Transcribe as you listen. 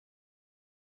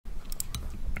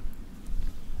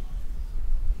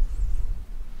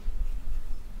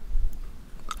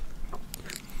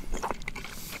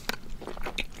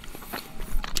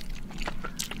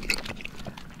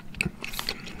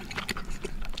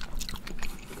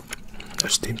I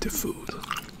steamed the food.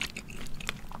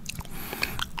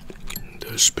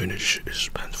 The spinach is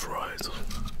pan fried.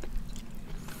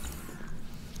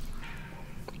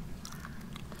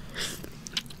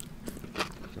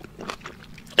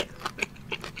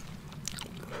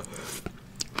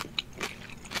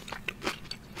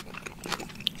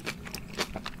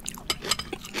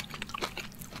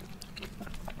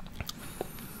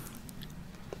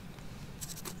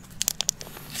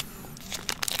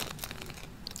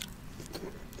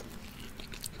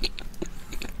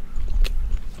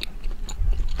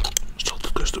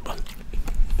 Salted custard bun.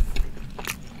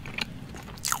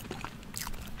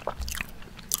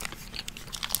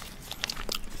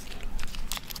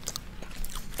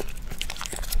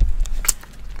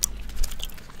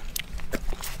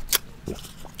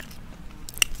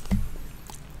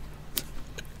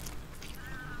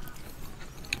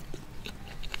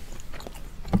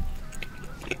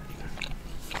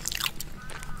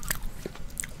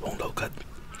 Won't look at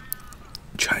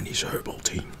Chinese herbal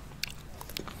tea.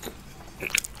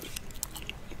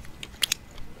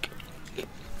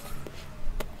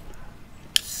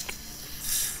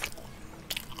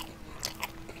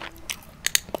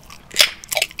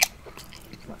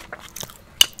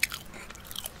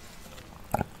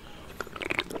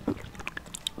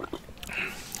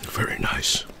 Very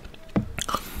nice.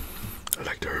 I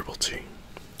like the herbal tea.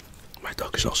 My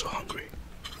dog is also hungry.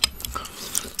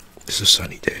 It's a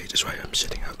sunny day, that's why I'm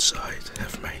sitting outside to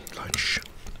have my lunch.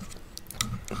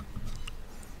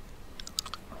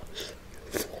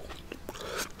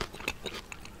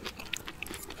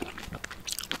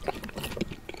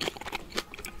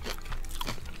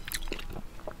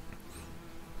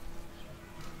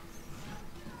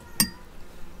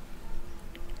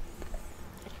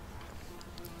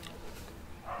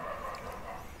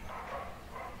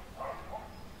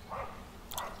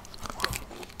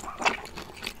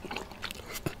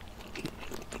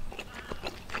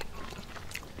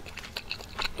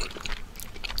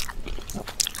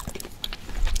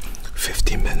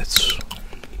 Minutes.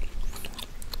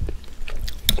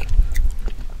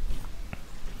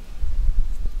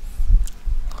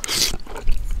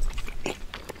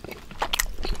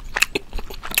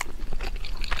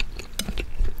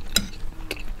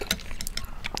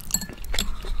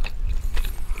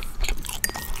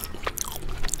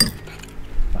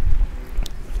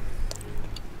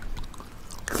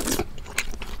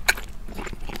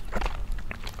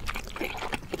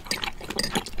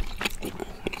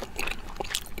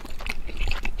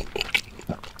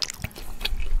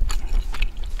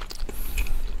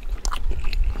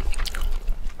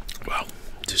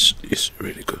 This is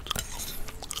really good.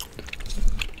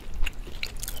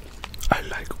 I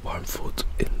like warm food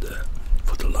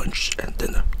for the lunch and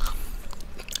dinner,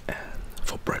 and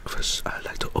for breakfast I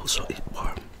like to also eat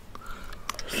warm.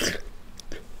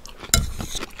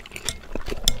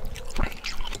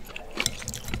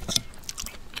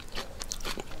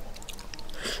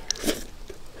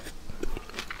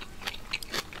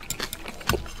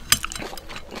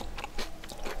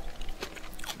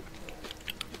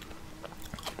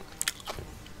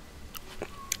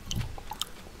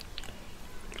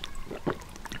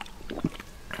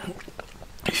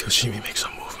 If you see me make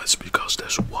some movements, because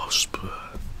there's a wasp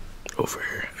over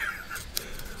here.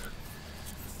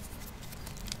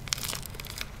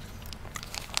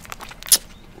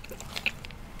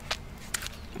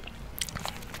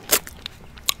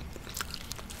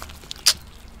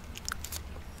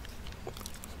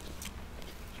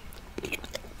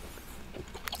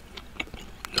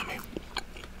 Yummy.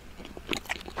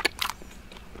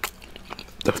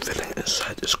 The filling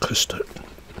inside is custard.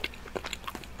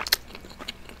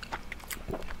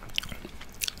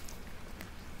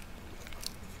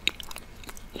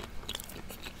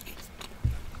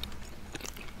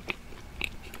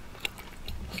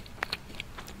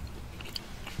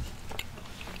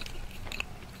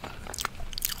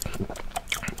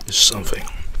 It's something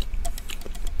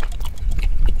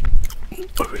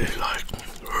I really like.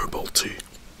 Herbal tea.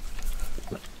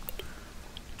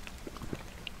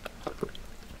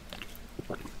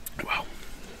 Wow.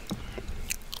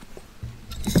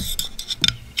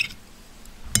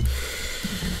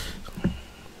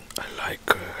 I like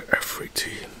every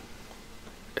tea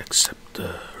except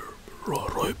the raw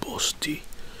rooibos tea.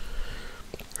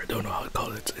 I don't know how to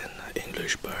call it in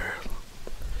English, but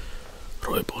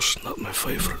rooibos not my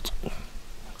favorite.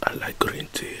 I like green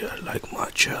tea, I like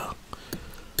matcha.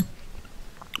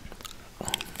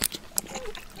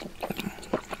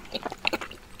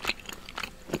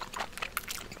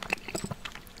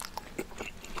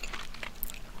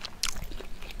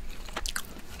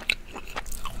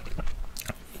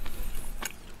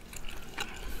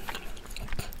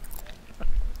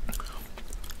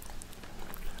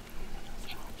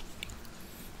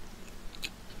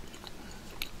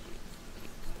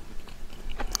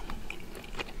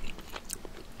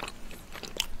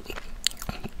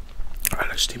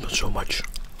 steam bun so much.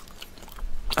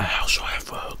 I also have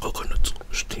a coconut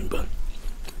steam bun.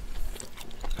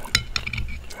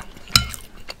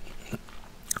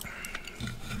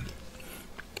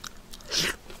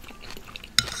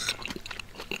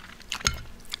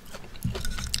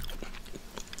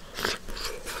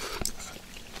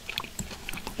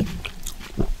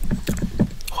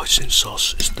 Hoisin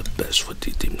sauce is the best for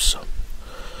the dim sum.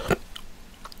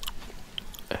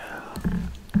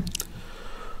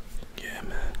 Yeah,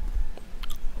 man.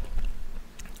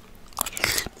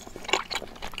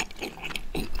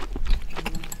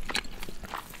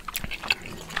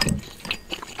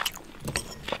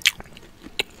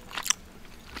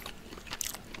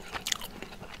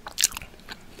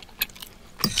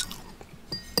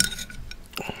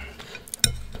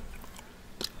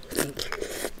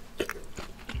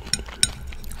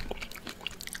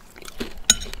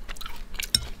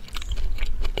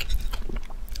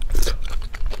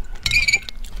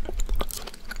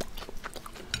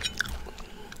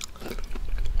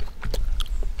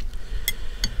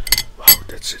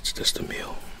 That's it, that's the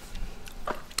meal.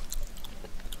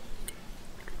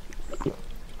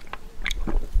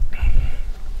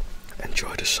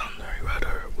 Enjoy the Sunday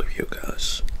weather with you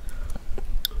guys.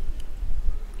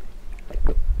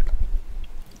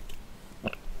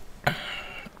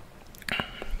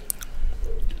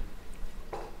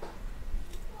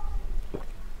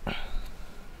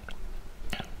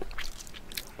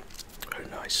 Very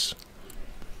nice.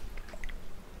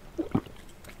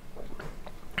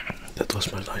 That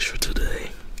was my lunch for today.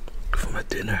 For my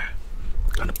dinner,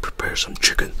 I'm gonna prepare some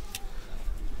chicken.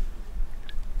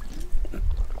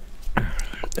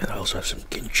 And I also have some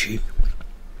kimchi.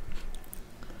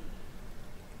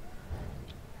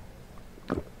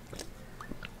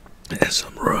 And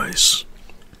some rice.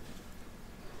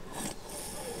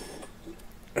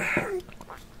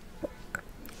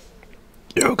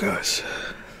 Yo guys,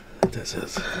 that's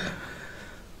it.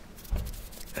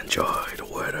 Enjoy the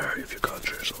weather if your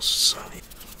country is also sunny.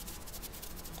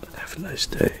 Have a nice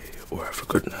day or have a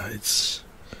good night.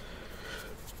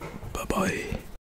 Bye bye.